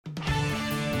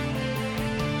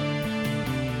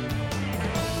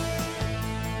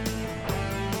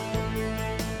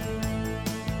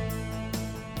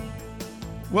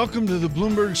Welcome to the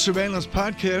Bloomberg Surveillance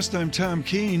Podcast. I'm Tom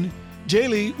Keene.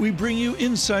 Daily, we bring you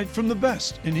insight from the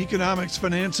best in economics,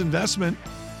 finance, investment,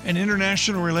 and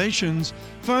international relations.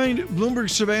 Find Bloomberg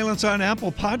Surveillance on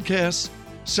Apple Podcasts,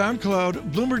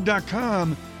 SoundCloud,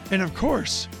 Bloomberg.com, and of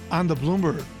course, on the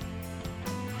Bloomberg.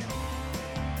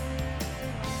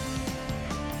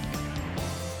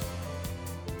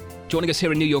 Joining us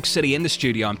here in New York City in the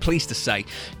studio, I'm pleased to say,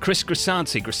 Chris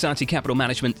Grisanti, Grisanti Capital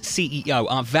Management CEO,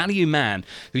 our value man,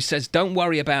 who says don't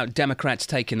worry about Democrats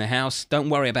taking the House, don't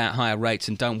worry about higher rates,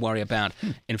 and don't worry about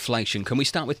inflation. Can we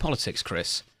start with politics,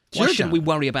 Chris? Why shouldn't we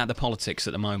worry about the politics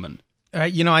at the moment?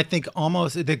 I think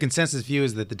almost the consensus view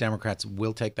is that the Democrats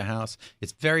will take the House.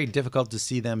 It's very difficult to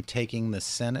see them taking the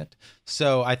Senate.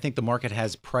 So I think the market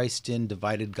has priced in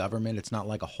divided government. It's not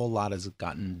like a whole lot has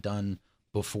gotten done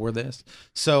before this.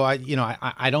 So I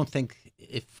don't think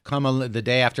if the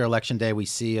day after Election Day we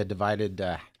see a divided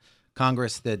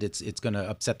Congress that it's going to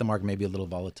upset the market, maybe a little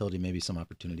volatility, maybe some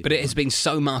opportunity. But it has been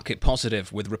so market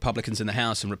positive with Republicans in the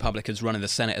House and Republicans running the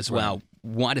Senate as well. Right.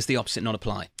 Why does the opposite not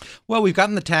apply? Well, we've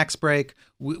gotten the tax break.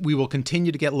 We will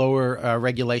continue to get lower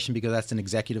regulation because that's an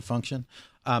executive function.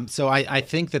 So I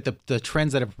think that the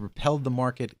trends that have propelled the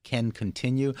market can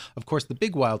continue. Of course, the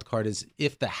big wild card is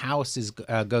if the House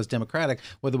goes Democratic,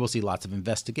 whether we'll see lots of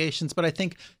investigations. But I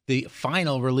think the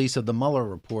final release of the Mueller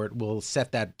report will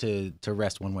set that to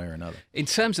rest one way or another. In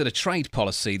terms of the trade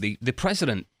policy, the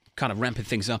president kind of ramping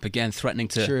things up again, threatening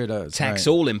to tax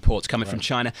all imports coming from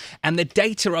China. And the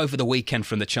data over the weekend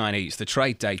from the Chinese, the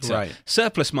trade data,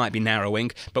 surplus might be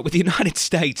narrowing, but with the United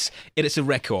States, it is a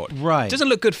record. Right. Doesn't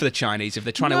look good for the Chinese if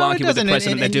they're trying to argue with the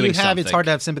president they're doing something. It's hard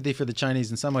to have sympathy for the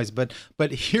Chinese in some ways, but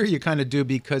here you kind of do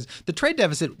because the trade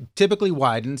deficit typically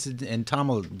widens, and Tom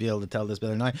will be able to tell this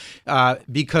better than I,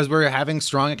 because we're having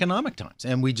strong economic times,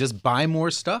 and we just buy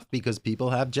more stuff because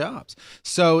people have jobs.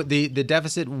 So the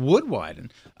deficit would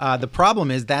widen. The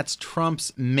problem is that's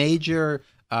Trump's major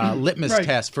litmus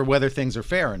test for whether things are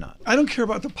fair or not. I don't care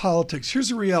about the politics. Here's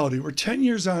the reality. We're 10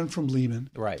 years on from Lehman.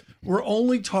 Right. We're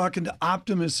only talking to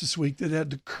optimists this week that had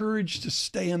the courage to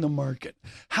stay in the market.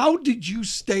 How did you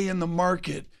stay in the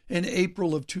market in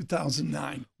April of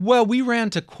 2009? Well, we ran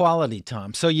to quality,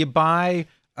 Tom. So you buy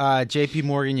J.P.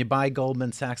 Morgan, you buy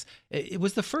Goldman Sachs. It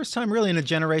was the first time really in a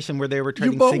generation where they were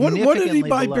trading significantly what did he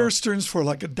buy below. Bear Stearns for,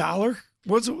 like $1? It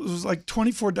was like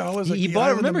 $24. He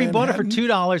bought it for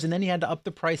 $2, and then he had to up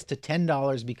the price to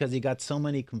 $10 because he got so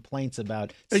many complaints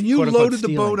about. And you loaded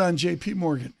the boat on J.P.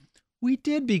 Morgan. We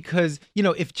did because,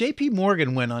 if J.P.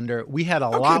 Morgan went under, we had a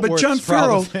lot worse. John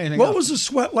Farrell, what was the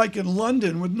sweat like in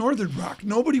London with Northern Rock?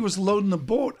 Nobody was loading the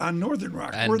boat on Northern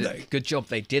Rock, were they? Good job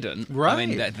they didn't. Right. I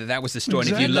mean, that was the story.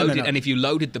 Exactly. And if you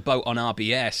loaded the boat on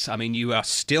RBS, I mean, you are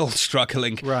still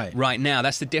struggling right now.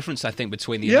 That's the difference, I think,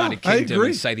 between the United Kingdom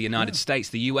and, say, the United States.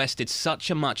 The U.S. did such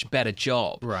a much better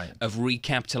job of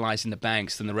recapitalizing the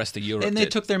banks than the rest of Europe And they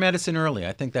did. took their medicine early.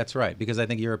 I think that's right, because I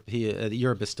think Europe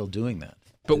is still doing that.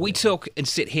 But we talk and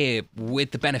sit here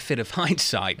with the benefit of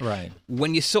hindsight. Right.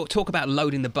 When you talk about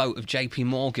loading the boat of J.P.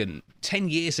 Morgan 10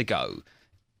 years ago,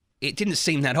 it didn't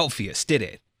seem that obvious, did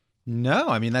it? No,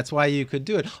 I mean, that's why you could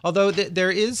do it. Although there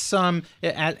is some,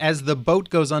 as the boat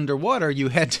goes underwater, you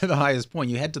head to the highest point.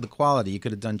 You head to the quality. You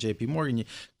could have done J.P. Morgan. You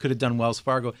could have done Wells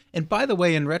Fargo. And by the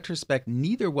way, in retrospect,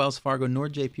 neither Wells Fargo nor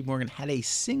J.P. Morgan had a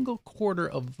single quarter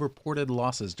of reported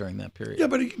losses during that period. Yeah,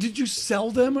 but did you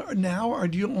sell them now? Or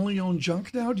do you only own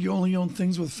junk now? Do you only own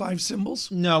things with 5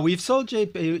 symbols? No, we've sold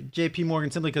J.P.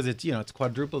 Morgan simply because it's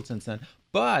quadrupled since then.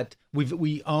 But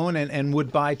we own and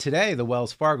would buy today the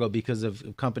Wells Fargo because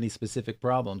of company-specific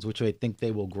problems, which I think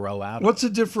they will grow out of. What's the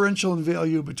differential in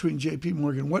value between J.P.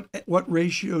 Morgan? What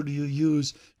ratio do you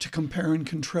use to compare and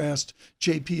contrast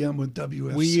JPM with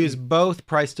WFC? We use both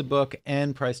price to book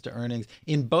and price to earnings.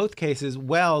 In both cases,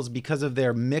 Wells, because of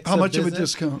their mix How of much business, of a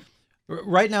discount?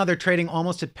 Right now, they're trading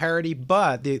almost at parity,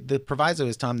 but the proviso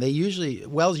is, Tom,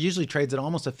 Wells usually trades at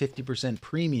almost a 50%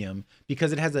 premium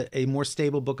because it has a more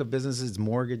stable book of businesses,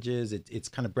 mortgages, it's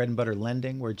kind of bread and butter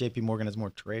lending, where JP Morgan has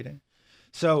more trading.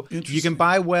 So you can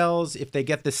buy Wells. If they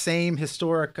get the same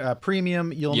historic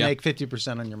premium, you'll make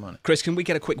 50% on your money. Chris, can we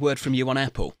get a quick word from you on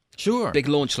Apple? Sure. Big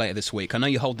launch later this week. I know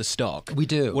you hold the stock. We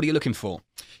do. What are you looking for?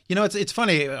 It's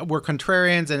funny. We're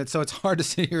contrarians, and so it's hard to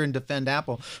sit here and defend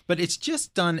Apple. But it's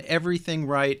just done everything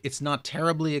right. It's not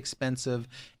terribly expensive.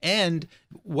 And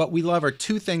what we love are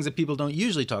two things that people don't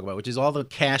usually talk about, which is all the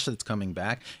cash that's coming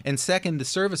back. And second, the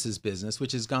services business,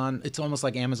 which has gone, it's almost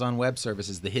like Amazon Web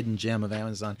Services, the hidden gem of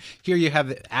Amazon. Here you have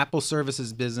the Apple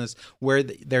services business where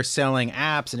they're selling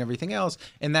apps and everything else.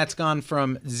 And that's gone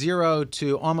from 0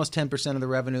 to almost 10% of the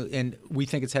revenue. And we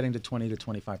think it's heading to 20 to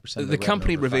 25% of the revenue. The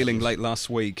company revealing late last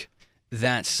week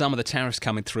that some of the tariffs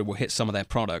coming through will hit some of their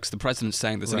products. The president's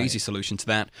saying there's an easy solution to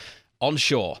that.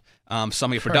 Onshore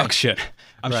some of your production.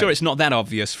 I'm sure it's not that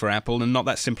obvious for Apple and not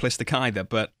that simplistic either,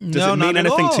 but does it mean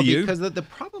anything to you? Because the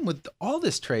problem with all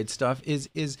this trade stuff is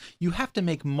you have to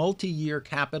make multi-year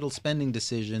capital spending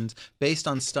decisions based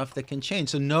on stuff that can change.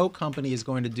 So no company is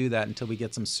going to do that until we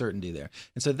get some certainty there.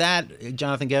 And so that,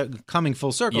 Jonathan, coming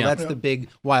full circle, that's the big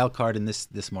wild card in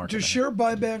this market. Do share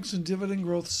buybacks and dividend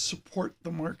growth support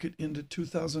the market into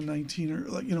 2019? Or,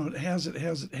 it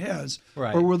has.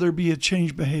 Right. Or will there be a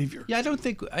change behavior? Yeah, I don't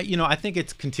think, I think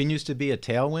it continues to be a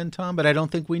tailwind, Tom, but I don't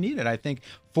think we need it. I think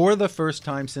for the first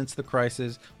time since the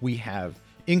crisis, we have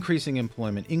increasing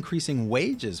employment, increasing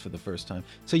wages for the first time.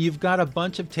 So you've got a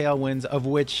bunch of tailwinds, of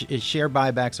which share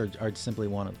buybacks are simply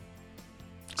one of them.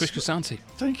 Chris Grisanti.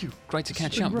 Thank you. Great to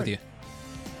catch up with you.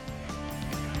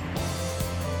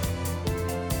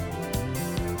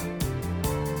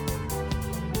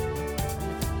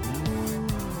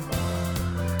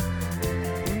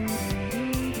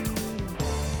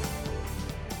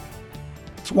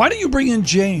 Why don't you bring in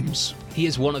James? He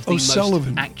is one of the most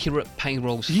accurate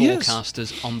payrolls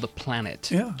forecasters on the planet.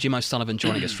 Yeah. Jim O'Sullivan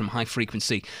joining us from High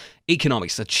Frequency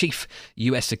Economics, the Chief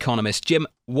U.S. Economist. Jim,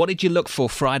 what did you look for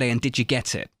Friday and did you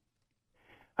get it?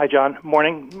 Hi, John.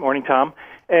 Morning, Tom.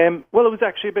 Well, it was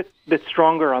actually a bit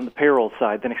stronger on the payroll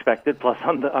side than expected, plus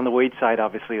on the wage side,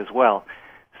 obviously, as well.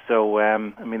 So,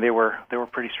 they were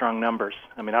pretty strong numbers.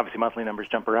 Obviously, monthly numbers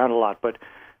jump around a lot, but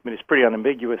it's pretty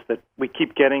unambiguous that we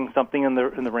keep getting something in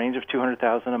the range of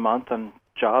 200,000 a month on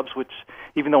jobs, which,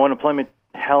 even though unemployment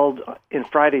held in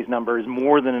Friday's number, is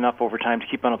more than enough over time to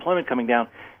keep unemployment coming down.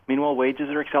 Meanwhile, wages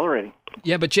are accelerating.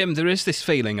 Yeah, but Jim, there is this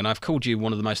feeling, and I've called you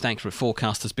one of the most accurate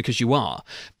forecasters because you are,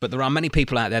 but there are many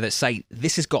people out there that say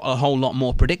this has got a whole lot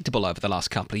more predictable over the last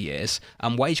couple of years.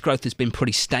 Wage growth has been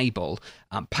pretty stable.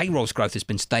 Payrolls growth has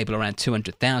been stable around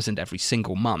 200,000 every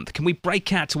single month. Can we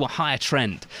break out to a higher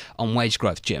trend on wage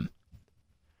growth, Jim?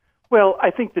 Well,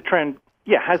 I think the trend,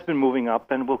 has been moving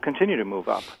up and will continue to move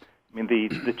up. The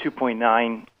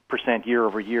 2.9% year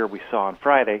over year we saw on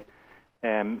Friday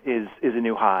is a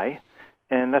new high,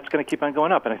 and that's going to keep on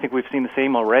going up. And I think we've seen the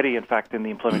same already, in fact, in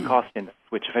the employment cost index,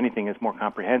 which, if anything, is more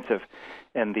comprehensive.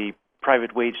 And the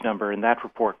private wage number in that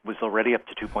report was already up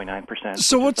to 2.9%.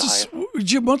 So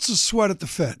Jim, what's the sweat at the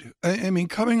Fed?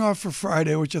 Coming off for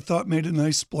Friday, which I thought made a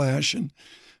nice splash, and,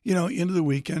 into the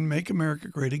weekend, make America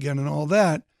great again and all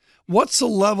that. What's the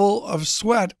level of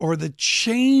sweat or the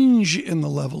change in the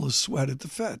level of sweat at the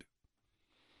Fed?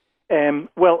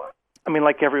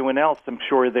 Like everyone else, I'm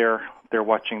sure they're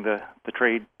watching the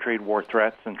trade war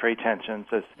threats and trade tensions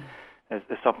as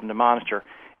something to monitor.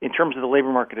 In terms of the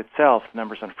labor market itself, the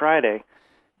numbers on Friday,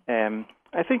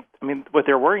 I think what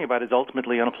they're worrying about is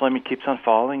ultimately unemployment keeps on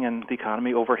falling and the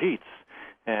economy overheats.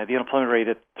 The unemployment rate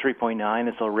at 3.9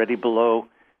 is already below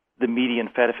the median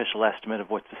Fed official estimate of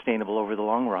what's sustainable over the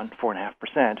long run,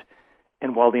 4.5%.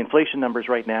 And while the inflation numbers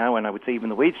right now, and I would say even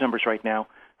the wage numbers right now,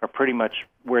 are pretty much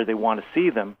where they want to see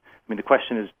them, the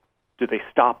question is, do they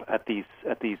stop at these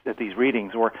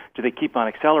readings, or do they keep on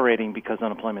accelerating because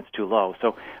unemployment's too low?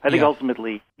 So I think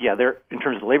ultimately, they're, in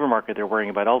terms of the labor market, they're worrying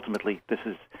about ultimately this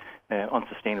is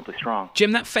unsustainably strong.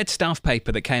 Jim, that Fed staff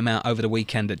paper that came out over the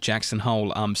weekend at Jackson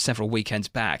Hole several weekends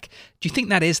back, do you think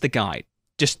that is the guide?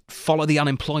 Just follow the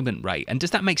unemployment rate, and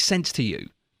does that make sense to you?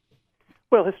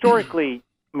 Well, historically,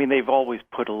 they've always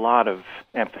put a lot of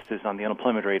emphasis on the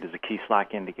unemployment rate as a key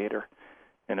slack indicator,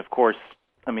 and of course,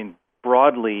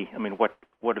 broadly,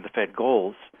 what are the Fed's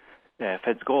goals?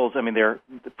 Fed's goals, they're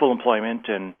full employment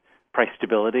and price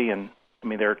stability, and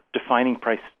they're defining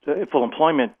full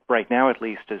employment right now at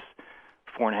least as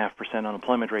 4.5%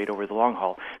 unemployment rate over the long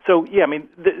haul. So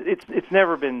it's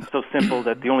never been so simple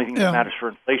that the only thing that matters for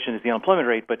inflation is the unemployment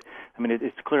rate, but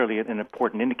it's clearly an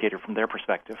important indicator from their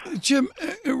perspective. Jim,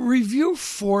 review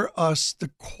for us the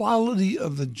quality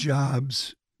of the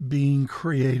jobs being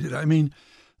created.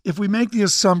 If we make the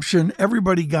assumption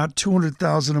everybody got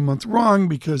 200,000 a month wrong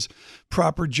because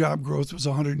proper job growth was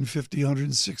 150,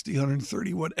 160,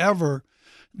 130, whatever,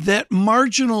 that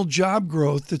marginal job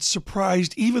growth that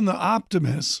surprised even the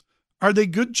optimists, are they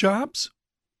good jobs?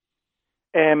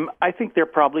 I think they're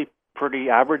probably pretty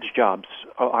average jobs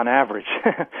on average,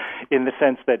 in the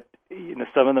sense that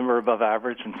some of them are above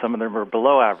average and some of them are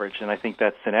below average, and I think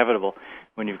that's inevitable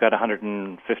when you've got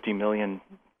 150 million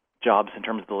jobs in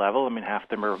terms of the level. Half of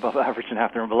them are above average and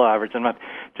half of them are below average. I'm not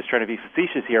just trying to be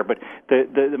facetious here, but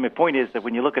my point is that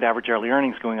when you look at average hourly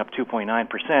earnings going up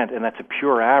 2.9%, and that's a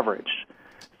pure average.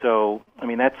 So,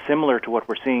 that's similar to what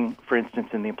we're seeing, for instance,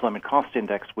 in the employment cost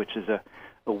index, which is a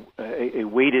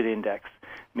weighted index.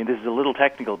 I mean, this is a little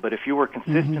technical, but if you were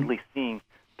consistently seeing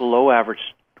below average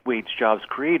wage jobs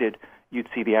created, you'd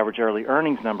see the average hourly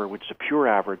earnings number, which is a pure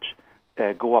average,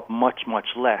 go up much, much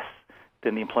less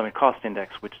than the employment cost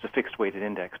index, which is a fixed weighted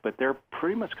index. But they're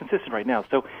pretty much consistent right now.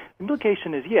 So the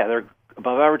implication is, yeah, they're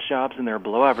above average jobs and they're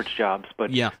below average jobs.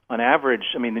 But on average,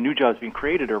 I mean, the new jobs being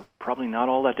created are probably not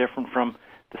all that different from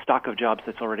the stock of jobs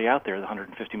that's already out there, the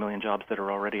 150 million jobs that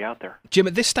are already out there. Jim,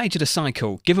 at this stage of the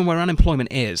cycle, given where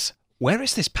unemployment is, where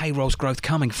is this payrolls growth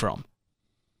coming from?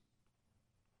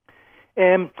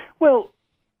 Well,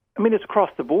 I mean, it's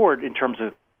across the board in terms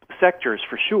of sectors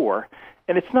for sure.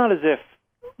 And it's not as if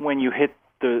when you hit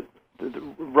the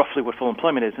roughly what full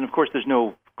employment is, and of course there's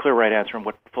no clear right answer on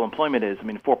what full employment is. I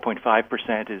mean,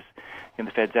 4.5% is in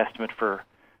the Fed's estimate for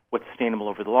what's sustainable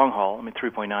over the long haul. I mean,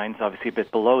 3.9 is obviously a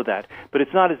bit below that. But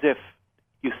it's not as if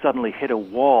you suddenly hit a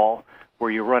wall where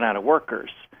you run out of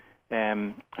workers. I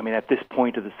mean, at this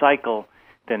point of the cycle,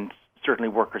 then certainly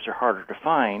workers are harder to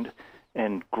find,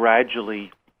 and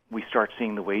gradually we start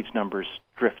seeing the wage numbers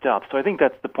drift up. So I think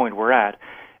that's the point we're at.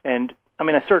 And I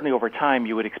mean, certainly over time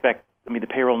you would expect, I mean, the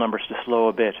payroll numbers to slow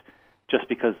a bit just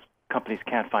because companies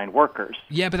can't find workers.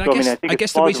 Yeah, but so, I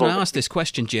guess the reason I asked this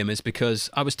question, Jim, is because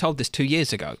I was told this 2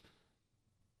 years ago.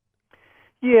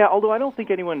 Yeah, although I don't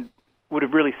think anyone would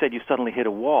have really said you suddenly hit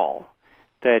a wall,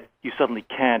 that you suddenly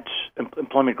can't,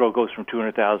 employment growth goes from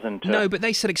 200,000 to No, but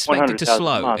they said expected to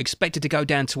slow, expected to go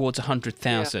down towards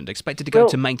 100,000, expected to go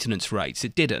to maintenance rates.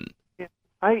 It didn't.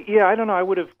 I don't know. I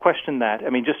would have questioned that.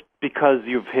 I mean, just because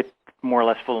you've hit more or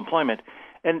less full employment.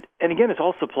 And again, it's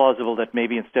also plausible that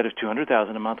maybe instead of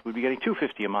 200,000 a month, we'd be getting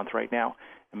 250 a month right now.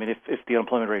 I mean, if the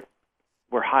unemployment rate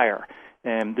were higher.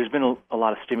 There's been a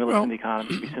lot of stimulus in the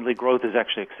economy recently. Growth has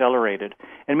actually accelerated.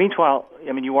 And meanwhile,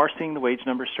 I mean, you are seeing the wage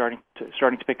numbers starting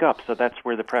to pick up. So that's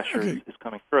where the pressure is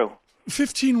coming through.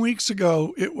 15 weeks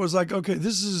ago, it was like, okay,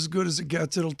 this is as good as it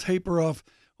gets. It'll taper off.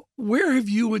 Where have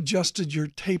you adjusted your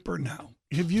taper now?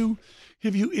 Have you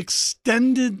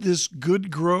extended this good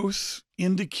growth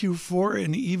into Q4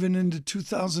 and even into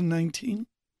 2019?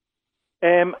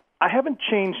 I haven't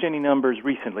changed any numbers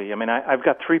recently. I mean, I've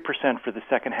got 3% for the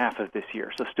second half of this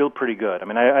year, so still pretty good. I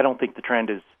mean, I don't think the trend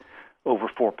is over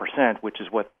 4%, which is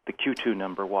what the Q2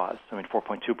 number was. I mean,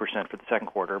 4.2% for the second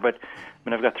quarter, but I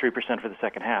mean, I've got 3% for the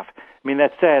second half. I mean,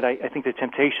 that said, I think the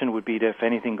temptation would be to, if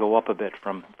anything, go up a bit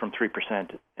from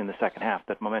 3% in the second half.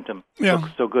 That momentum looks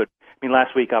so good. I mean,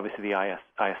 last week, obviously, the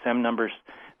ISM numbers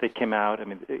that came out, I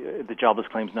mean, the jobless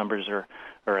claims numbers are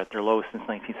at their lowest since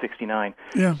 1969.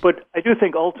 Yeah. But I do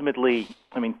think ultimately,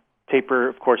 I mean, taper,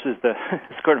 of course, is the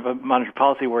sort of a monetary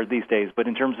policy word these days. But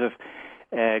in terms of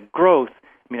growth,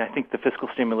 I mean, I think the fiscal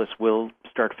stimulus will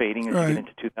start fading as we get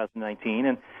into 2019.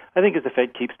 And I think as the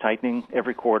Fed keeps tightening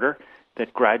every quarter,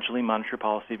 that gradually monetary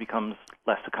policy becomes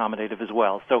less accommodative as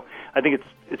well. So I think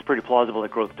it's pretty plausible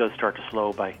that growth does start to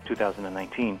slow by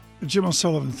 2019. Jim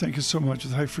O'Sullivan, thank you so much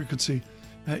with High Frequency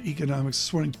Economics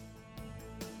this morning.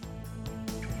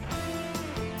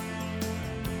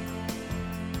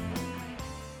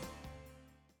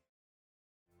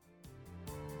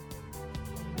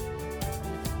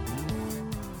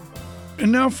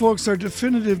 And now, folks, our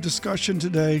definitive discussion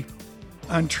today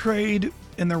on trade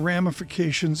and the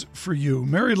ramifications for you.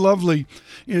 Mary Lovely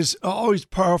is always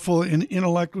powerful in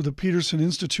intellect with the Peterson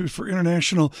Institute for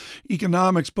International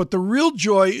Economics, but the real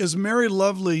joy is Mary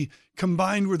Lovely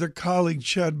combined with her colleague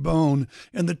Chad Bone,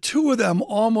 and the two of them,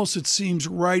 almost it seems,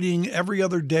 writing every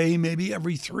other day, maybe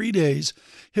every 3 days,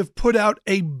 have put out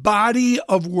a body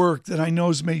of work that I know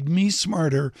has made me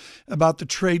smarter about the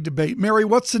trade debate. Mary,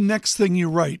 what's the next thing you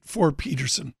write for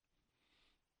Peterson?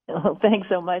 Well, thanks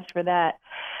so much for that.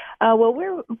 Well,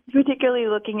 we're particularly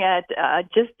looking at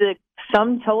just the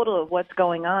sum total of what's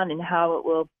going on and how it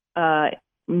will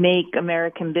make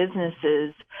American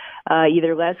businesses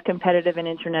either less competitive in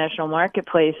international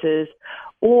marketplaces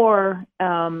or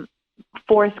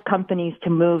force companies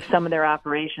to move some of their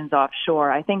operations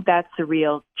offshore. I think that's the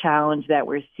real challenge that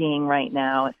we're seeing right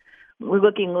now. We're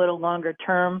looking a little longer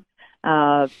term,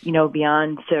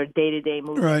 beyond sort of day-to-day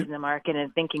movements in the market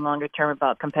and thinking longer term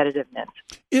about competitiveness.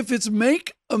 If it's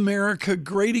make America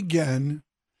great again,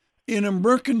 in a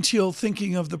mercantile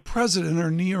thinking of the president, or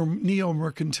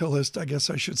neo-mercantilist, I guess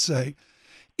I should say,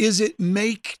 is it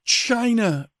make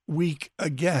China weak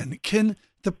again? Can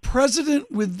the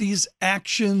president with these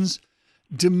actions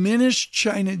diminish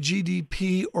China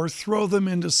GDP or throw them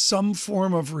into some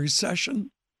form of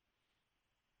recession?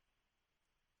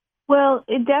 Well,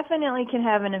 it definitely can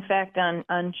have an effect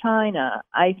on China.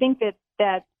 I think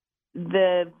that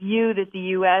the view that the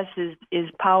U.S. is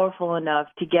powerful enough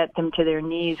to get them to their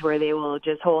knees where they will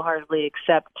just wholeheartedly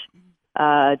accept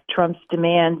Trump's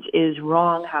demands is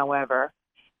wrong, however.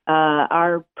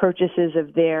 Our purchases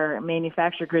of their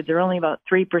manufactured goods are only about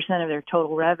 3% of their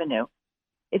total revenue.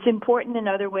 It's important in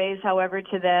other ways, however,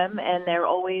 to them, and they're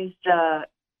always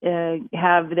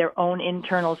have their own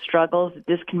internal struggles that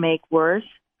this can make worse.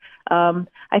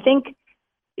 I think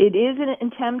it is an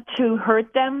attempt to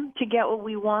hurt them to get what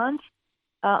we want.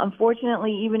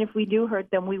 Unfortunately, even if we do hurt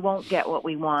them, we won't get what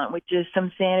we want, which is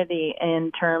some sanity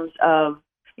in terms of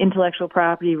intellectual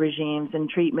property regimes and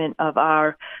treatment of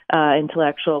our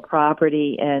intellectual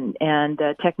property and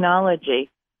technology.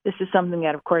 This is something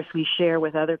that, of course, we share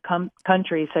with other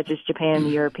countries such as Japan and the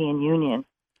European Union.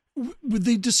 With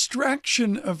the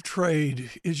distraction of trade,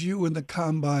 as you and the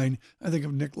Combine, I think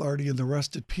of Nick Lardy and the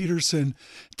rest at Peterson,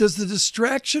 does the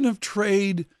distraction of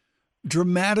trade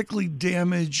dramatically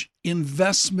damage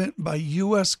investment by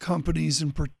U.S. companies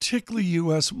and particularly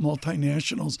U.S.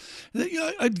 multinationals?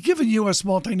 Given U.S.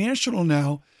 multinational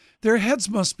now, their heads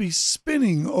must be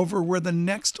spinning over where the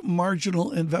next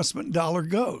marginal investment dollar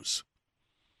goes.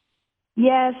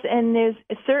 Yes, and there's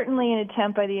certainly an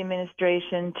attempt by the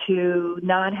administration to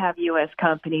not have U.S.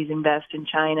 companies invest in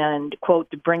China and,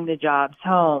 quote, to bring the jobs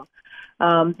home.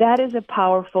 That is a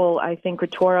powerful, I think,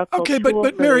 rhetorical tool. Okay,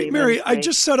 but Mary, I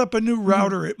just set up a new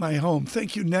router at my home.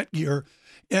 Thank you, Netgear.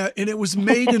 And it was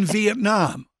made in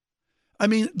Vietnam. I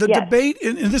mean, the debate,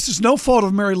 and this is no fault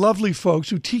of Mary Lovely,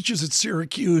 folks, who teaches at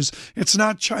Syracuse. It's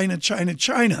not China, China,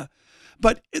 China.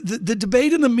 But the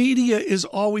debate in the media is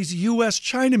always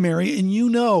U.S.-China, Mary, and you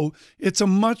know it's a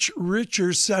much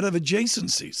richer set of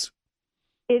adjacencies.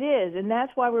 It is, and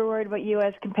that's why we're worried about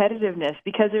U.S. competitiveness,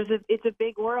 because it's a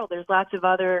big world. There's lots of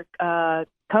other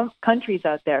countries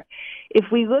out there. If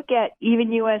we look at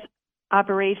even U.S.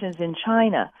 operations in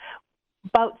China,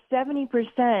 about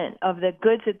 70% of the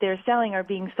goods that they're selling are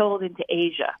being sold into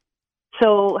Asia.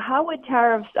 So how would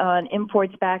tariffs on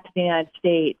imports back to the United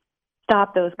States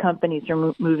stop those companies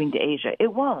from moving to Asia?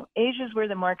 It won't. Asia is where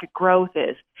the market growth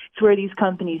is. It's where these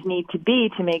companies need to be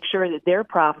to make sure that they're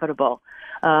profitable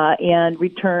and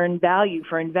return value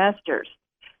for investors.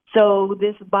 So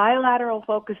this bilateral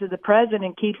focus of the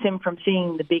president keeps him from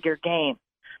seeing the bigger game.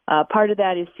 Part of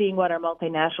that is seeing what our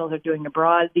multinationals are doing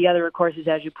abroad. The other, of course, is,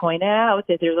 as you point out,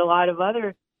 that there's a lot of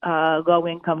other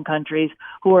low-income countries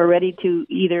who are ready to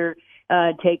either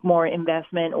take more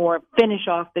investment or finish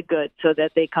off the goods so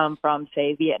that they come from,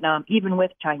 say, Vietnam, even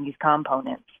with Chinese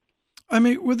components. I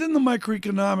mean, within the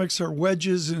microeconomics are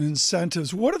wedges and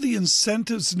incentives. What are the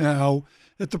incentives now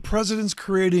that the president's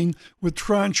creating with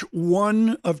tranche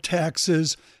 1 of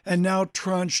taxes and now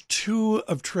tranche 2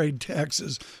 of trade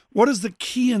taxes? What is the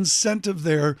key incentive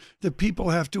there that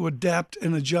people have to adapt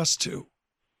and adjust to?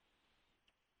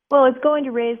 Well, it's going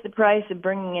to raise the price of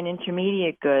bringing in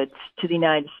intermediate goods to the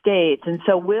United States, and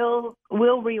so we'll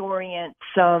reorient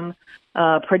some,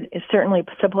 certainly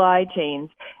supply chains.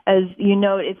 As you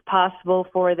know, it's possible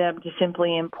for them to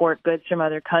simply import goods from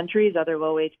other countries, other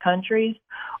low-wage countries,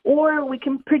 or we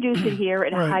can produce it here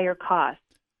at a higher cost.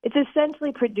 It's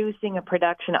essentially producing a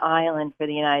production island for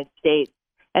the United States,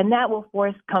 and that will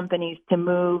force companies to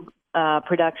move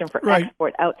production for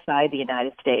export outside the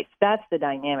United States. That's the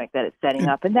dynamic that it's setting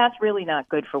up, and that's really not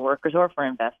good for workers or for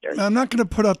investors. I'm not going to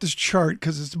put out this chart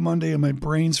because it's Monday and my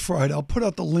brain's fried. I'll put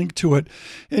out the link to it.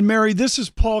 And Mary, this is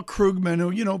Paul Krugman,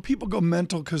 who, you know, people go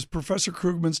mental because Professor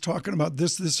Krugman's talking about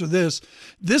this, or this.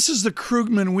 This is the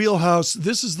Krugman wheelhouse.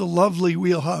 This is the Lovely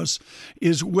wheelhouse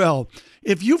as well.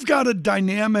 If you've got a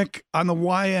dynamic on the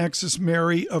y-axis,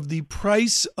 Mary, of the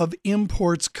price of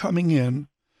imports coming in,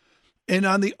 and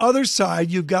on the other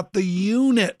side, you've got the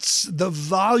units, the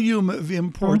volume of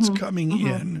imports coming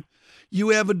in. You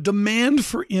have a demand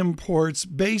for imports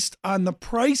based on the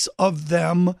price of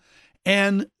them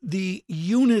and the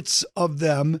units of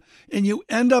them. And you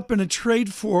end up in a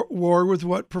trade war with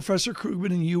what Professor Krugman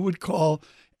and you would call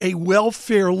a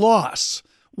welfare loss.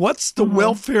 What's the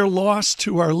welfare loss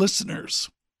to our listeners?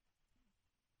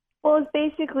 Well, it's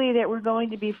basically that we're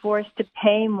going to be forced to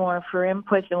pay more for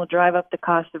inputs and will drive up the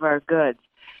cost of our goods.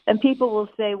 And people will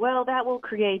say, well, that will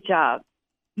create jobs.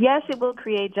 Yes, it will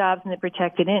create jobs in the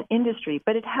protected industry,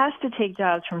 but it has to take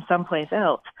jobs from someplace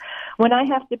else. When I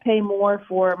have to pay more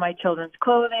for my children's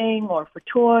clothing or for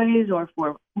toys or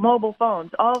for mobile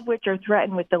phones, all of which are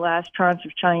threatened with the last tranche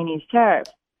of Chinese tariffs,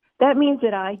 that means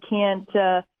that I can't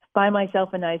buy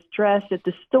myself a nice dress at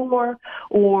the store,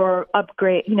 or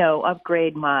upgrade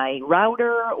my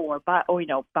router, or buy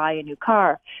a new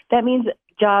car. That means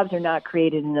jobs are not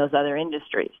created in those other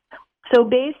industries. So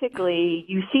basically,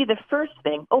 you see the first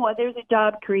thing, there's a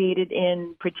job created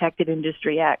in protected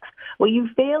industry X. Well, you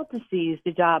failed to seize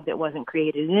the job that wasn't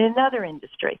created in another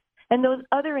industry. And those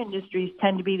other industries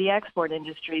tend to be the export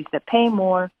industries that pay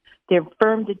more. They're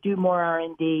firms that do more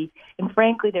R&D, and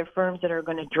frankly, they're firms that are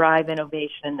going to drive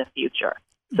innovation in the future.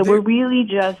 So we're really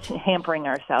just hampering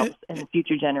ourselves in the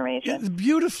future generation.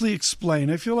 Beautifully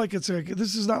explained. I feel like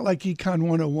this is not like Econ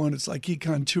 101. It's like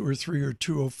Econ 2 or 3 or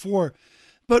 204.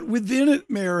 But within it,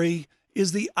 Mary,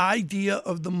 is the idea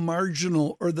of the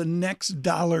marginal or the next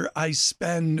dollar I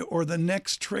spend or the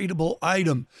next tradable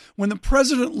item. When the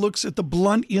president looks at the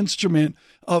blunt instrument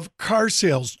of car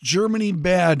sales, Germany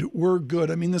bad, we're good.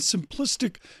 I mean, the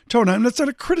simplistic tone, and that's not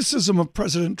a criticism of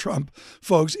President Trump,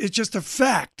 folks. It's just a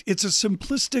fact. It's a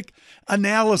simplistic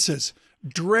analysis.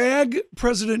 Drag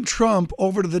President Trump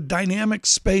over to the dynamic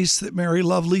space that Mary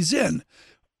Lovely's in.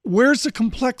 Where's the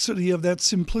complexity of that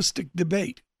simplistic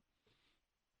debate?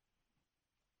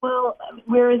 Well,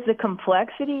 where is the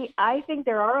complexity? I think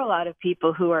there are a lot of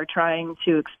people who are trying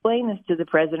to explain this to the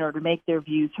president or to make their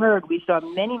views heard. We saw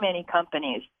many, many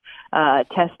companies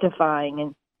testifying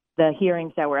in the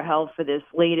hearings that were held for this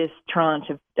latest tranche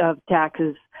of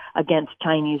taxes against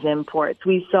Chinese imports.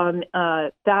 We saw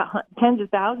tens of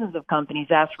thousands of companies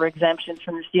ask for exemptions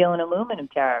from the steel and aluminum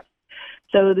tariffs.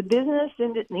 So the business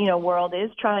world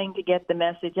is trying to get the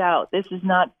message out. This is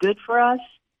not good for us.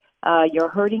 You're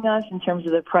hurting us in terms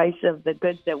of the price of the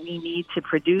goods that we need to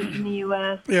produce in the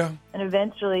U.S. Yeah. And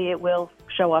eventually it will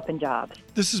show up in jobs.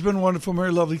 This has been wonderful,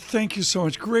 Mary Lovely. Thank you so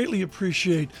much. Greatly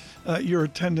appreciate your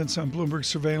attendance on Bloomberg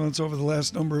Surveillance over the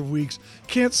last number of weeks.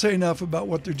 Can't say enough about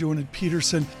what they're doing at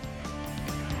Peterson.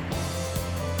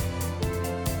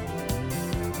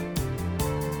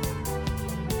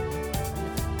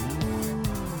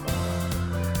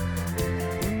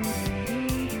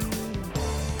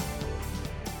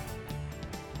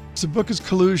 The book is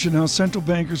Collusion, How Central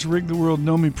Bankers Rig the World.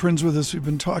 Nomi Prins with us. We've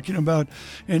been talking about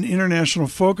an international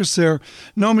focus there.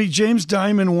 Nomi, James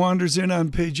Dimon wanders in on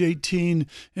page 18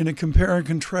 in a compare and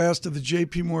contrast of the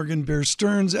J.P. Morgan Bear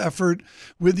Stearns effort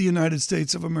with the United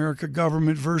States of America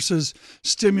government versus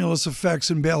stimulus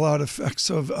effects and bailout effects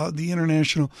of the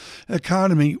international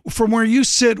economy. From where you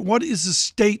sit, what is the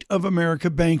state of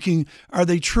America banking? Are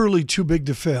they truly too big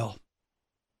to fail?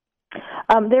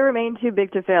 They remain too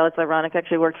big to fail. It's ironic. I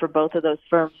actually worked for both of those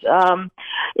firms.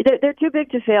 They're too big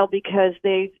to fail because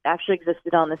they actually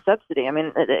existed on the subsidy. I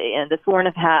mean, the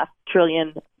 $4.5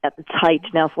 trillion at the height,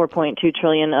 now $4.2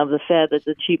 trillion of the Fed, that's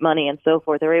the cheap money and so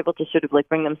forth. They're able to sort of like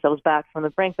bring themselves back from the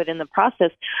brink, but in the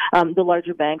process, the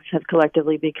larger banks have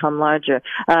collectively become larger.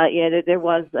 There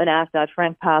was an act that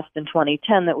Frank passed in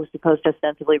 2010 that was supposed to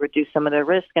ostensibly reduce some of their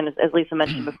risk, and as Lisa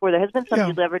mentioned before, there has been some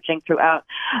deleveraging throughout.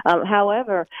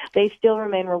 However, they still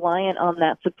remain reliant on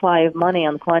that supply of money,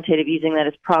 on the quantitative easing that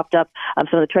has propped up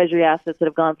some of the Treasury assets that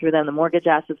have gone through them, the mortgage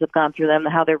assets have gone through them,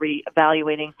 how they're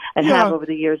reevaluating and have over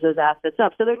the years those assets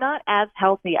up. So they're not as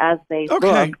healthy as they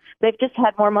look. They've just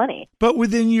had more money. But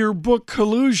within your book,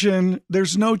 Collusion,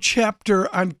 there's no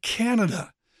chapter on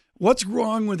Canada. What's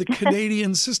wrong with the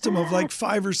Canadian system of like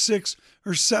 5 or 6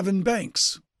 or 7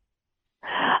 banks?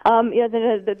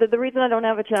 The reason I don't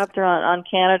have a chapter on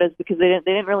Canada is because they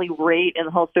didn't really rate in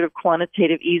the whole sort of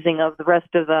quantitative easing of the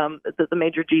rest of the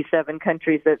major G7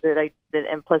 countries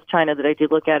and plus China that I do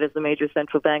look at as the major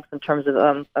central banks in terms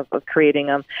of creating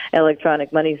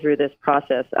electronic money through this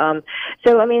process.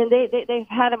 So I mean they've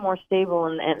had a more stable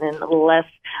and less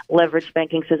leveraged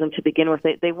banking system to begin with.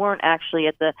 They weren't actually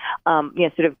at the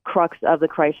sort of crux of the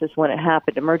crisis when it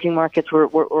happened. Emerging markets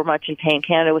were much in pain.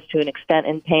 Canada was to an extent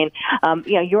in pain.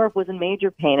 Europe was in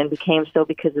major pain and became so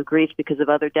because of Greece, because of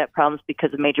other debt problems,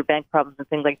 because of major bank problems and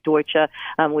things like Deutsche,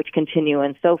 which continue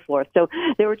and so forth. So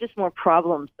there were just more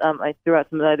problems throughout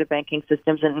some of the other banking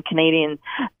systems, and Canadian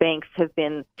banks have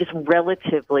been just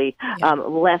relatively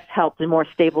less helped and more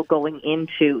stable going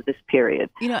into this period.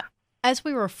 As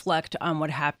we reflect on what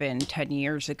happened 10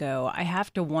 years ago, I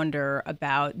have to wonder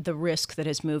about the risk that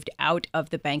has moved out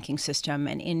of the banking system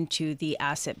and into the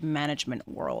asset management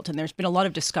world. And there's been a lot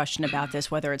of discussion about this,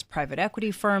 whether it's private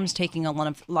equity firms taking a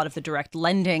lot of the direct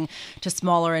lending to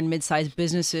smaller and mid-sized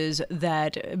businesses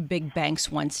that big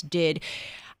banks once did.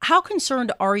 How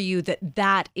concerned are you that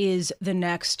that is the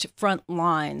next front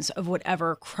lines of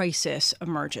whatever crisis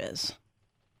emerges?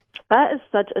 That is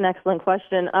such an excellent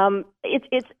question.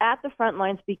 It's at the front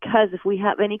lines because if we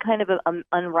have any kind of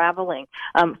unraveling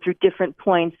through different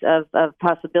points of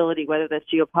possibility, whether that's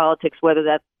geopolitics, whether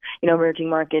that's emerging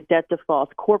market debt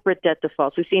defaults, corporate debt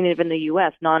defaults. We've seen it in the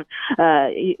U.S.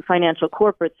 Non-financial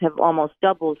corporates have almost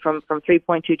doubled from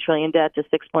 3.2 trillion debt to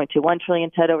 6.21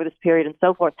 trillion debt over this period and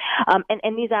so forth.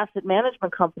 And these asset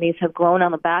management companies have grown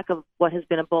on the back of what has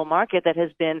been a bull market that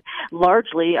has been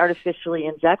largely artificially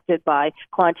injected by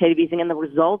quantitative easing and the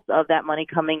results of that money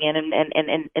coming in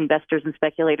and investors and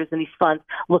speculators in these funds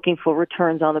looking for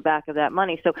returns on the back of that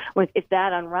money. So if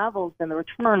that unravels, then the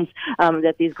returns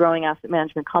that these growing asset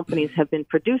management companies have been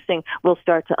producing will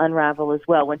start to unravel as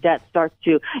well. When debt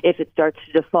if it starts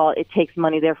to default, it takes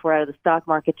money therefore out of the stock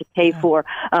market to pay for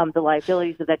the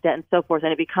liabilities of that debt and so forth,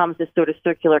 and it becomes this sort of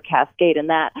circular cascade, and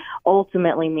that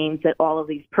ultimately means that all of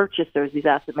these purchasers, these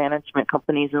asset management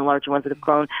companies and the larger ones that have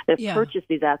grown, that have purchased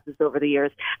these assets over the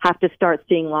years, have to start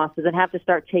seeing losses and have to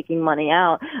start taking money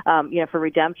out, for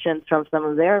redemptions from some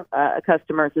of their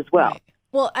customers as well. Right.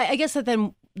 Well, I guess that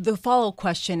then the follow-up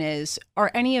question is, are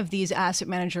any of these asset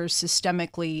managers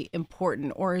systemically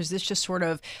important, or is this just sort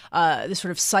of this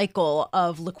sort of cycle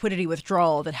of liquidity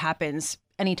withdrawal that happens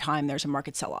anytime there's a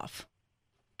market sell-off?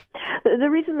 The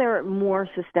reason they're more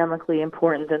systemically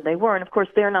important than they were, and of course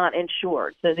they're not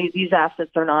insured. So these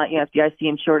assets are not FDIC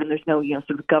insured, and there's no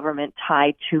sort of government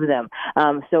tied to them.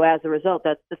 So as a result,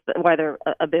 that's why they're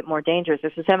a bit more dangerous.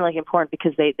 They're systemically important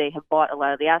because they have bought a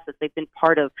lot of the assets. They've been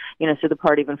part of sort of the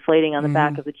party of inflating on the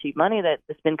back of the cheap money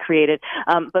that's been created.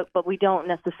 But we don't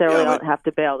necessarily don't have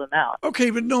to bail them out.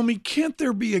 Okay, but Nomi, can't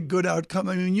there be a good outcome?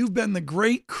 I mean, you've been the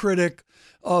great critic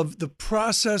of the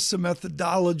process, the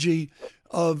methodology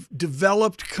of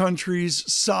developed countries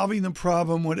solving the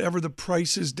problem, whatever the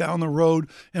price is down the road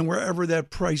and wherever that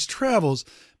price travels.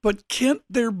 But can't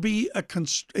there be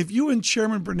if you and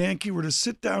Chairman Bernanke were to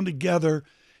sit down together,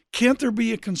 can't there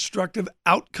be a constructive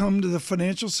outcome to the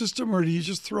financial system, or do you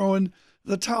just throw in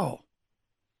the towel?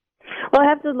 Well, I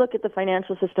have to look at the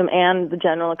financial system and the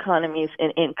general economies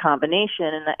in combination,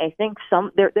 and I think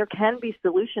there can be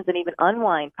solutions and even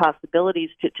unwind possibilities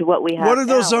to what we have. What are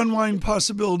those unwind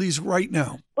possibilities right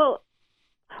now? Well,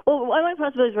 unwind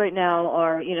possibilities right now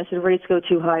are, sort of rates go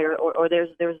too high, or there's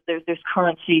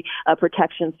currency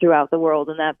protections throughout the world,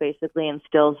 and that basically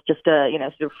instills just a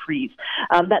sort of freeze.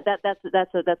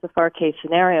 That's a far case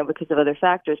scenario because of other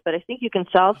factors. But I think you can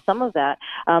solve some of that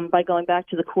by going back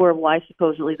to the core of why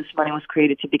supposedly this money was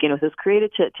created to begin with. It was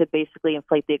created to basically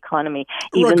inflate the economy,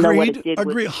 even though what it did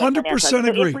was 100% agree. So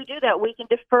if we do that, we can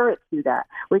defer it to that.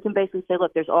 We can basically say,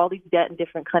 look, there's all these debt in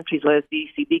different countries, whether it's the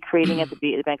ECB creating it,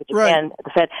 the Bank of Japan, the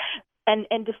Fed.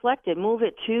 And deflect it, move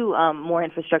it to more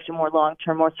infrastructure, more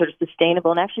long-term, more sort of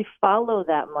sustainable, and actually follow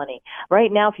that money.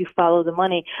 Right now, if you follow the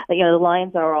money, the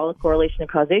lines are all a correlation and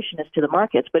causation as to the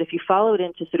markets. But if you follow it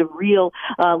into sort of real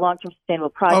long-term sustainable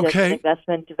projects,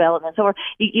 investment, development, so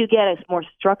you get a more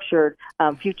structured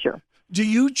future. Do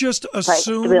you just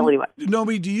assume,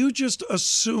 Nomi, do you just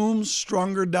assume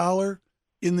stronger dollar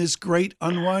in this great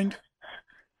unwind?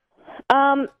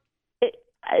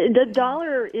 The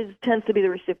dollar tends to be the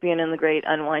recipient in the Great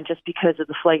Unwind just because of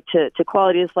the flight to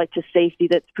quality, the flight to safety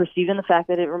that's perceived in the fact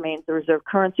that it remains the reserve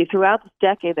currency. Throughout this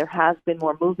decade, there has been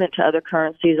more movement to other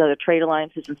currencies, other trade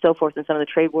alliances, and so forth, and some of the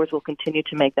trade wars will continue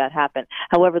to make that happen.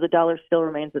 However, the dollar still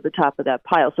remains at the top of that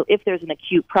pile. So if there's an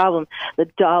acute problem, the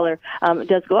dollar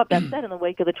does go up. That said, in the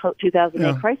wake of the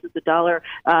 2008 crisis, the dollar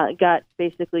got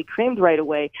basically creamed right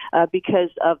away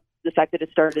because of the fact that it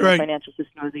started in the financial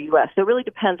system of the U.S. So it really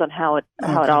depends on how it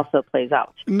also plays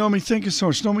out. Nomi, thank you so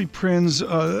much. Nomi Prins,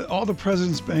 all the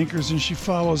president's bankers, and she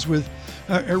follows with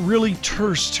a really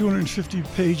terse 256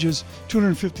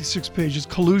 pages,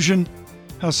 Collusion,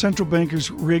 how central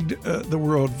bankers rigged the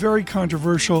world. Very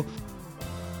controversial.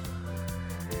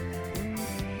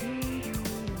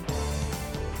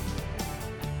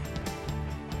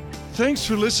 Thanks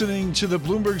for listening to the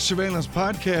Bloomberg Surveillance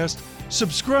Podcast.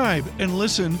 Subscribe and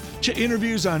listen to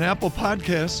interviews on Apple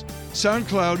Podcasts,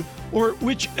 SoundCloud, or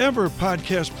whichever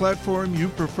podcast platform you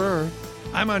prefer.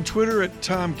 I'm on Twitter at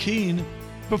Tom Keene.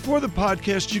 Before the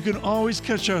podcast, you can always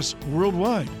catch us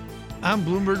worldwide on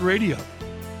Bloomberg Radio.